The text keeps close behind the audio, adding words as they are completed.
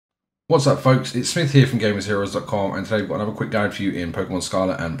What's up, folks? It's Smith here from GamersHeroes.com, and today we've got another quick guide for you in Pokemon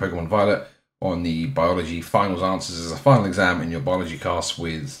Scarlet and Pokemon Violet on the biology finals answers as a final exam in your biology class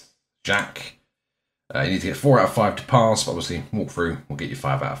with Jack. You need to get 4 out of 5 to pass, but obviously walk through will get you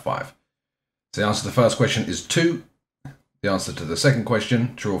 5 out of 5. So the answer to the first question is 2. The answer to the second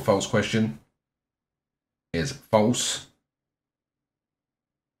question, true or false question, is false.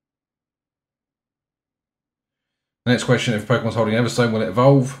 The next question, if Pokemon's holding Everstone, will it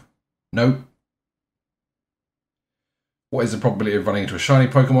evolve? No. What is the probability of running into a shiny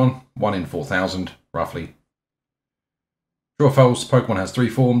Pokemon? 1 in 4,000, roughly. True or false, Pokemon has 3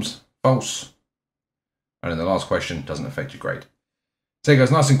 forms? False. And then the last question doesn't affect your grade. So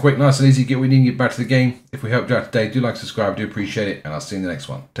guys, nice and quick, nice and easy. Get what you need and get back to the game. If we helped you out today, do like, subscribe, do appreciate it, and I'll see you in the next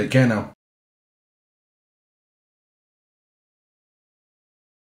one. Take care now.